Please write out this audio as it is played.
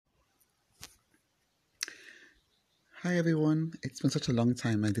Hi everyone. It's been such a long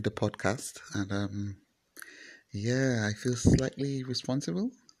time I did a podcast and yeah, I feel slightly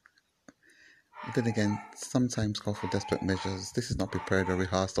responsible. But then again, sometimes call for desperate measures. This is not prepared or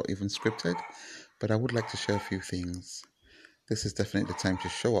rehearsed or even scripted, but I would like to share a few things. This is definitely the time to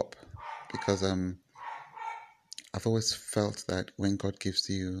show up because I've always felt that when God gives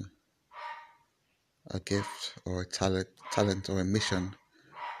you a gift or a talent or a mission,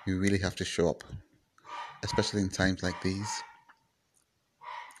 you really have to show up, especially in times like these.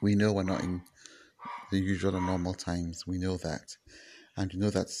 We know we're not in the usual or normal times. We know that. And you know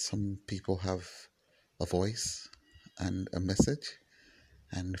that some people have a voice and a message.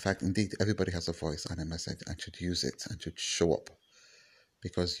 And in fact, indeed, everybody has a voice and a message and should use it and should show up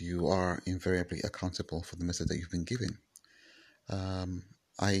because you are invariably accountable for the message that you've been given. Um,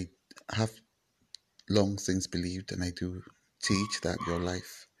 I have long since believed, and I do teach, that your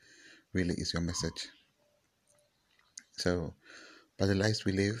life really is your message. So, by the lives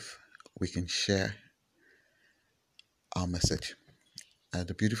we live, we can share our message.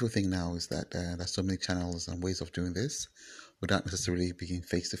 The beautiful thing now is that there's so many channels and ways of doing this without necessarily being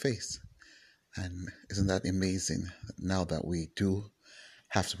face to face. And isn't that amazing now that we do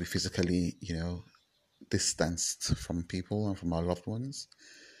have to be physically, distanced from people and from our loved ones?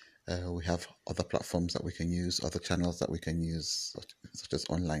 We have other platforms that we can use, other channels that we can use, such as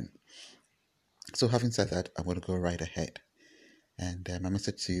online. So, having said that, I'm going to go right ahead. And my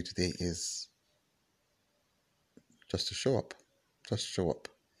message to you today is just to show up. Just show up.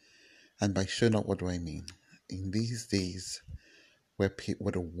 And by showing up, what do I mean? In these days where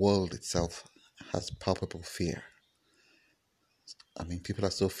the world itself has palpable fear, I mean, people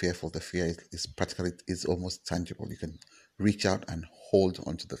are so fearful. The fear is practically is almost tangible. You can reach out and hold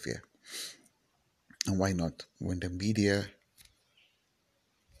onto the fear. And why not? When the media